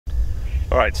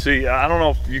All right, see, I don't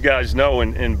know if you guys know,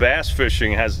 in bass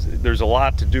fishing there's a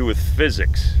lot to do with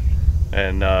physics.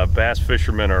 And bass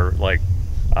fishermen are like,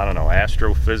 I don't know,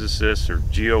 astrophysicists or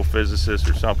geophysicists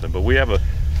or something. But we have a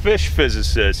fish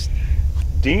physicist.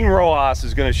 Dean Rojas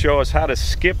is going to show us how to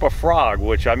skip a frog,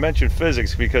 which I mentioned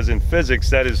physics because in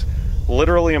physics that is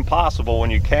literally impossible. When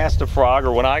you cast a frog,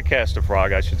 or when I cast a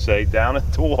frog, I should say, down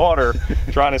into water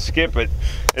trying to skip it,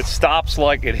 it stops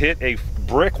like it hit a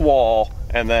brick wall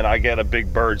and then I get a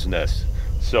big bird's nest.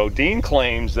 So Dean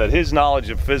claims that his knowledge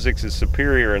of physics is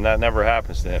superior and that never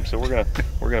happens to him. So we're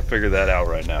gonna figure that out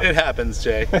right now. It happens,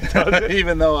 Jay.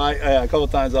 Even though a couple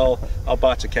of times I'll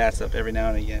botch a cast up every now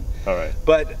and again. All right.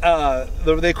 But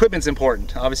the equipment's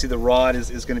important. Obviously the rod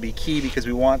is going to be key because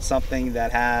we want something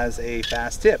that has a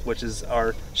fast tip, which is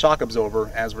our shock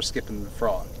absorber as we're skipping the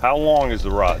frog. How long is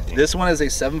the rod, Dean? This one is a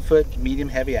 7-foot medium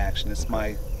heavy action. It's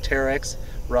my Terex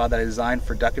rod that I designed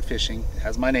for ducket fishing. It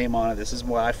has my name on it. This is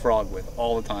what I frog with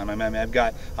all the time. I mean, I've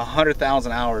got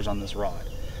 100,000 hours on this rod.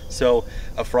 So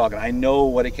a frog, and I know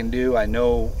what it can do. I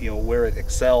know, where it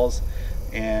excels,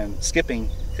 and skipping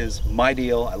is my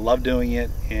deal. I love doing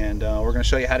it, and we're going to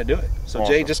show you how to do it. So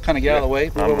awesome. Jay, just kind of get out of the way.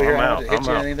 Move over here. I don't have to hit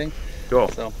you or anything. Go.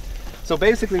 So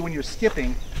basically, when you're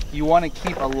skipping, you want to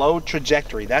keep a low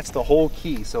trajectory. That's the whole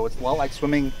key. So it's a lot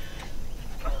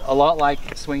like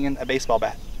swinging a baseball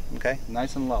bat. Okay,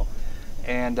 nice and low.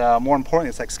 And more importantly,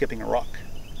 it's like skipping a rock.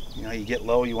 You get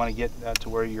low, you want to get to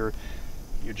where your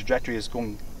trajectory is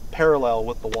going parallel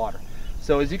with the water.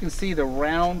 So as you can see, the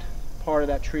round part of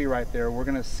that tree right there, we're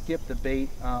going to skip the bait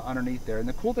underneath there. And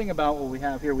the cool thing about what we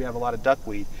have here, we have a lot of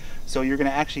duckweed. So you're going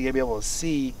to actually be able to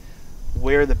see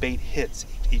where the bait hits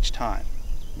each time.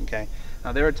 Okay.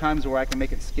 Now there are times where I can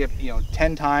make it skip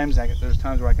 10 times. There's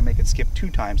times where I can make it skip 2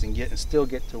 times and still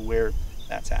get to where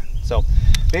that's at. So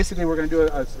basically we're going to do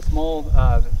a small,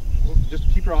 just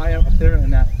keep your eye up there in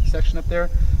that section up there,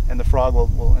 and the frog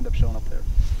will end up showing up there.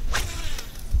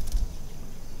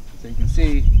 So you can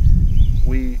see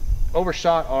we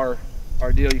overshot our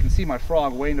deal. You can see my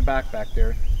frog way in the back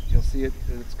there. You'll see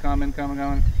it's coming.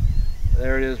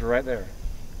 There it is right there.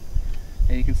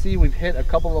 And you can see we've hit a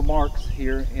couple of marks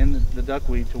here in the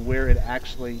duckweed to where it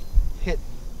actually hit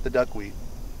the duckweed.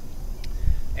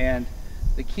 And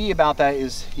the key about that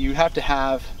is you have to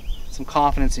have some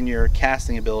confidence in your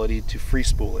casting ability to free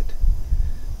spool it,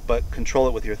 but control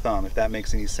it with your thumb, if that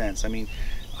makes any sense. I mean,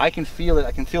 I can feel it.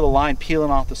 I can feel the line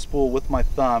peeling off the spool with my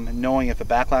thumb, and knowing if a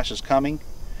backlash is coming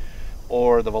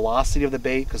or the velocity of the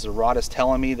bait, because the rod is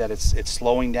telling me that it's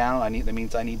slowing down. That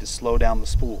means I need to slow down the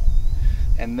spool.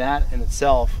 And that in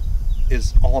itself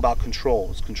is all about control.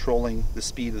 It's controlling the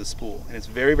speed of the spool. And it's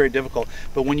very, very difficult.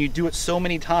 But when you do it so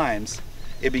many times,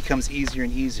 it becomes easier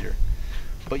and easier.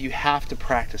 But you have to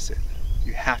practice it.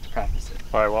 You have to practice it.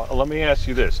 All right, well, let me ask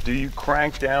you this. Do you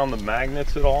crank down the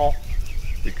magnets at all?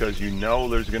 Because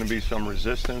there's going to be some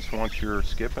resistance once you're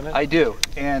skipping it? I do.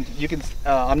 And you can,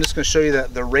 I'm just going to show you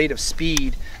the rate of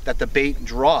speed that the bait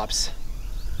drops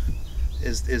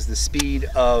is the speed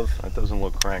of... That doesn't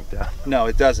look cranked down. No,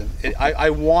 it doesn't. I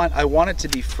want it to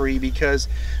be free, because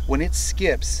when it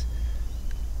skips,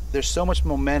 there's so much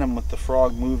momentum with the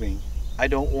frog moving. I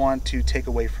don't want to take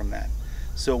away from that.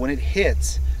 So when it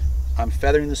hits, I'm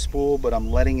feathering the spool, but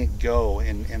I'm letting it go.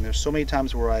 And there's so many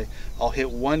times where I'll hit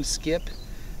one skip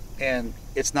and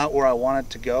it's not where I want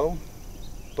it to go,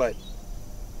 but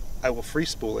I will free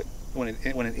spool it when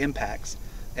it impacts,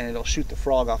 and it'll shoot the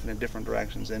frog off in different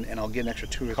directions, and I'll get an extra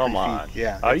 2 or 3 feet. Come on.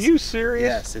 Yeah. Are you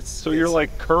serious? Yes. So you're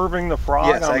like curving the frog?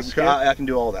 Yes, on the skip? I can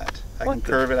do all that. I can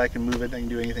curve it, I can move it, I can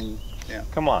do anything. Yeah.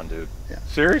 Come on, dude. Yeah.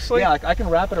 Seriously? Yeah, I can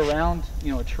wrap it around,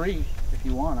 a tree if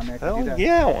you want. I mean, I can do that.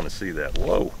 Yeah, I want to see that.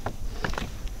 Whoa.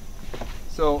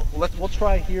 So we'll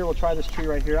try here. We'll try this tree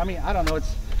right here. I mean, I don't know.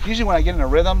 It's usually when I get in a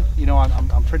rhythm,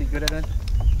 I'm pretty good at it.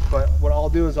 But what I'll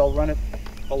do is I'll run it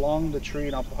along the tree,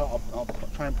 and I'll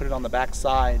try and put it on the back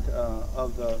side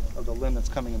of the limb that's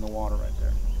coming in the water right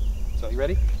there. So you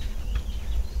ready? Here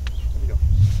we go.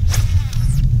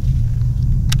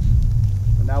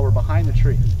 And now we're behind the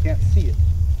tree. You can't see it.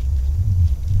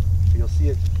 But you'll see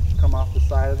it come off the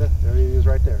side of it. There he is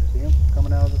right there. See him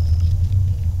coming out of it?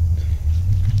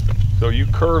 So you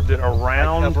curved it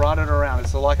around? I brought it around.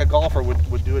 It's like a golfer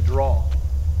would do a draw.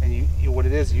 And what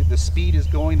it is, the speed is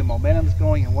going, the momentum is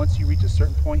going, and once you reach a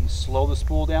certain point, you slow the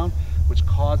spool down, which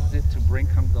causes it to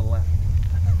come to the left.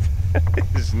 That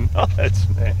is nuts,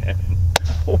 man.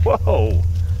 Whoa,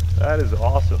 that is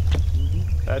awesome.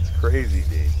 That's crazy,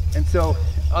 Dean. And so,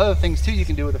 other things too you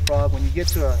can do with the frog. When you get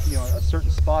to a certain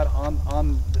spot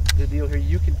on the deal here,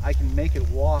 I can make it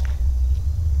walk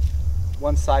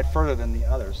one side further than the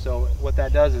other. So what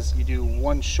that does is you do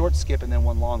one short skip and then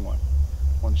one long one.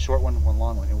 One short one, one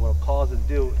long one. And what it'll cause it to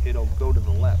do, it'll go to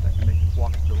the left. I can make it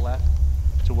walk to the left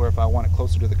to where if I want it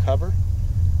closer to the cover,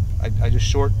 I just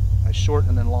short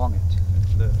and then long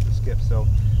it, the skip. So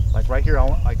like right here,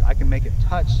 I can make it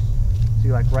touch.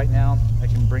 See, like right now, I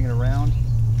can bring it around.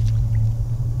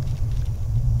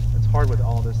 It's hard with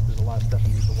all this. There's a lot of stuff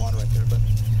underneath the water right there, but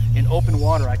in open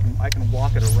water, I can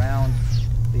walk it around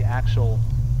the actual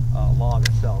log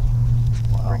itself.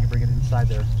 Wow. Bring it inside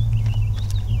there.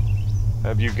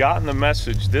 Have you gotten the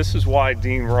message? This is why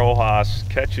Dean Rojas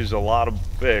catches a lot of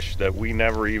fish that we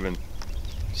never even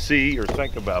see or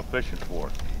think about fishing for.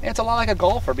 And it's a lot like a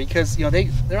golfer, because you know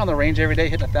they're on the range every day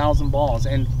hitting 1,000 balls,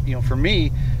 and you know, for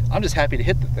me, I'm just happy to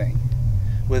hit the thing.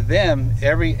 With them,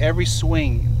 every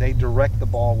swing they direct the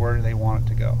ball where they want it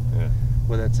to go. Yeah.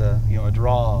 Whether it's a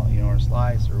draw, or a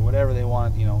slice or whatever they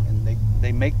want, and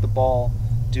they make the ball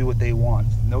do what they want.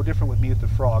 No different with me with the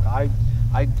frog. I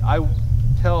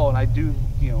tell and I do,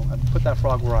 I put that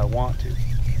frog where I want to.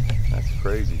 That's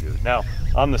crazy, dude. Now,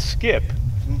 on the skip,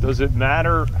 does it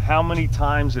matter how many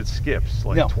times it skips?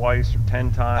 Like no. Twice or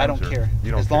 10 times? I don't care.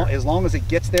 You don't care? As long as it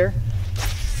gets there,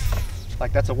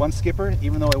 like that's a one skipper,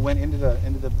 even though it went into the,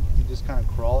 you just kind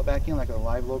of crawl it back in like a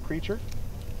live low creature.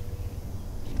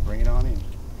 Bring it on in.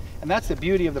 And that's the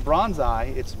beauty of the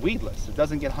bronzeye. It's weedless. It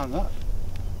doesn't get hung up.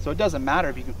 So it doesn't matter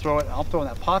if you can throw it. I'll throw in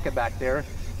that pocket back there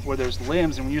where there's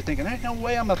limbs, and when you're thinking, there's no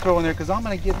way I'm gonna throw in there because I'm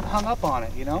gonna get hung up on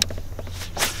it,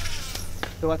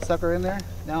 Throw that sucker in there.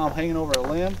 Now I'm hanging over a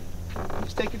limb.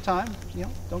 Just take your time,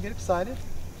 don't get excited.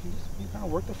 You kind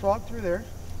of work the frog through there.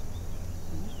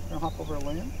 Gonna hop over a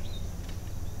limb.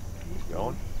 Keep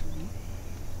going.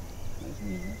 Nice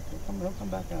and easy. He'll come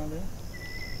back out of there.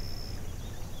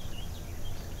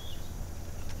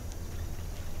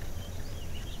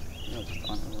 We're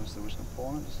just gonna pull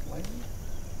on it just lightly.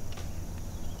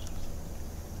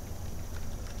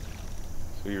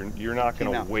 So you're not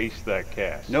going to waste that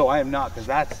cast? No, I am not, because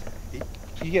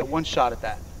you get one shot at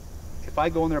that. If I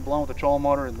go in there blowing with the trolling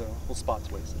motor, the whole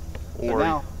spot's wasted. So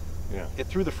now, it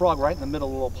threw the frog right in the middle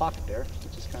of the little pocket there,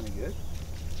 which is kind of good.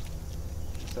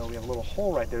 So we have a little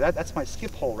hole right there. That's my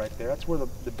skip hole right there. That's where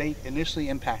the bait initially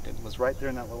impacted, was right there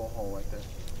in that little hole right there.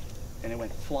 And it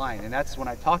went flying. And that's when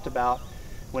I talked about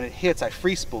when it hits, I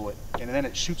free spool it, and then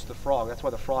it shoots the frog. That's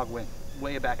why the frog went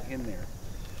way back in there.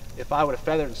 If I would have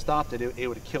feathered and stopped it, it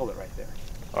would have killed it right there.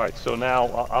 All right, so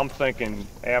now I'm thinking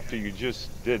after you just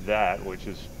did that, which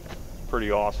is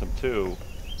pretty awesome too,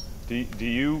 do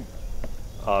you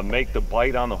make the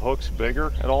bite on the hooks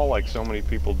bigger at all, like so many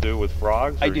people do with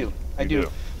frogs? I do.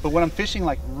 But when I'm fishing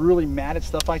like really matted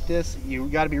stuff like this, you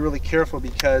got to be really careful,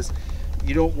 because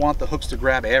you don't want the hooks to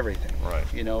grab everything. Right.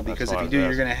 Because if you do,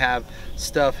 you're going to have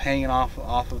stuff hanging off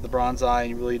of the bronzeye, and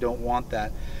you really don't want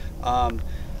that.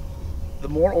 The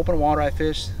more open water I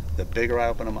fish, the bigger I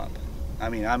open them up. I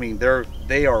mean, they're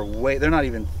not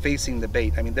even facing the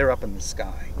bait. I mean, they're up in the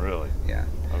sky. Really? Yeah.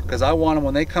 Because I want them,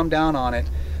 when they come down on it,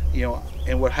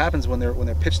 and what happens when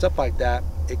they're pitched up like that,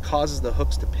 it causes the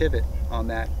hooks to pivot on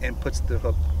that and puts the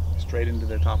hook straight into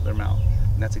the top of their mouth,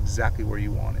 and that's exactly where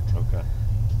you want it. Okay.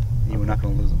 You're not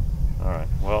going to lose them. All right.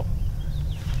 Well,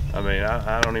 I mean,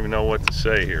 I don't even know what to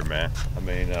say here, man. I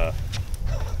mean,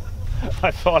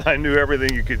 I thought I knew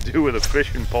everything you could do with a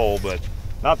fishing pole, but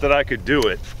not that I could do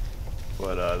it.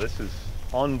 But this is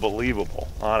unbelievable,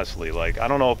 honestly. Like, I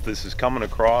don't know if this is coming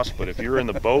across, but if you're in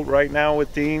the boat right now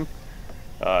with Dean,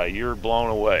 you're blown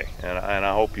away, and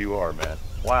I hope you are, man.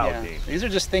 Wow, yeah. Dean. These are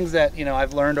just things that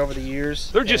I've learned over the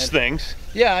years. They're just things.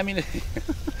 Yeah, I mean,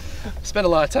 spend a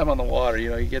lot of time on the water.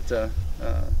 You get to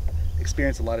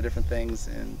experience a lot of different things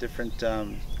and different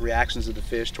reactions of the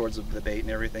fish towards the bait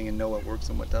and everything, and know what works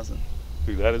and what doesn't.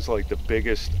 Dude, that is like the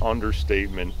biggest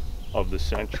understatement of the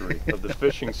century, of the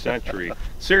fishing century.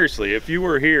 Seriously, if you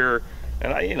were here,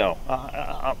 and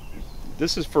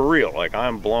this is for real. Like,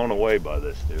 I'm blown away by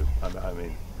this, dude. I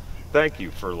mean, thank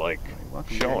you for like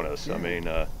showing us. Yeah. I mean,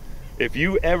 if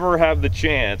you ever have the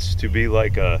chance to be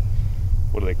like a,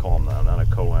 what do they call them now? Not a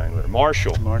co-angler,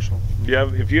 marshal. Marshal.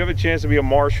 If you have a chance to be a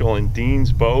marshal in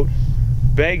Dean's boat,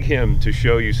 beg him to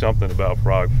show you something about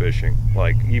frog fishing.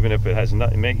 Like, even if it has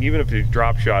nothing, even if he's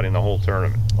drop shotting the whole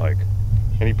tournament, like,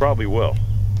 and he probably will.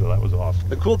 So that was awesome.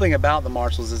 The cool thing about the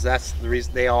marshals is that's the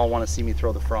reason they all want to see me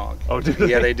throw the frog. Oh, do they?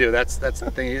 Yeah, they do. That's the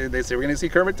thing. They say, we're going to see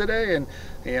Kermit today, and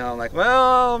I'm like,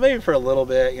 well, maybe for a little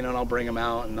bit, and I'll bring him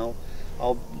out, and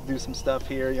I'll do some stuff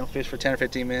here, fish for 10 or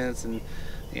 15 minutes, and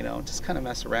just kind of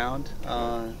mess around,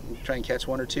 try and catch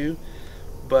one or two.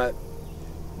 But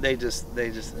they just,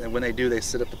 and when they do, they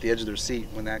sit up at the edge of their seat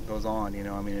when that goes on. You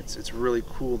know, I mean, it's really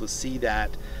cool to see that,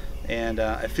 and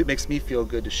it makes me feel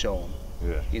good to show them.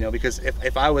 Yeah. You know, because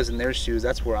if I was in their shoes,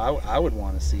 that's where I would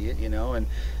want to see it. You know, and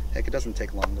heck, it doesn't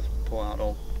take long to pull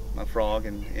out my frog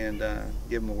and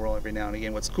give him a whirl every now and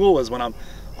again. What's cool is when I'm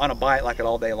on a bite like it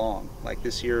all day long. Like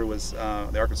this year was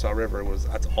the Arkansas River,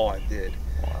 that's all I did.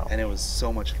 Wow. And it was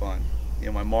so much fun. You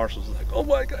know, my marshals was like, oh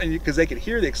my God, because they could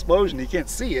hear the explosion, you can't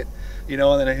see it, you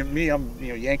know, and then me, I'm, you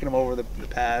know, yanking them over the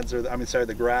pads, or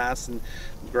the grass and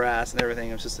everything.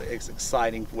 It was just an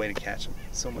exciting way to catch them.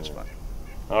 So much fun.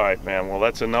 All right, man. Well,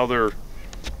 that's another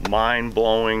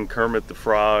mind-blowing Kermit the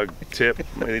Frog tip.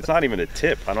 I mean, it's not even a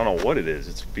tip. I don't know what it is.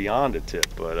 It's beyond a tip,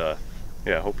 but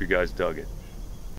yeah, I hope you guys dug it.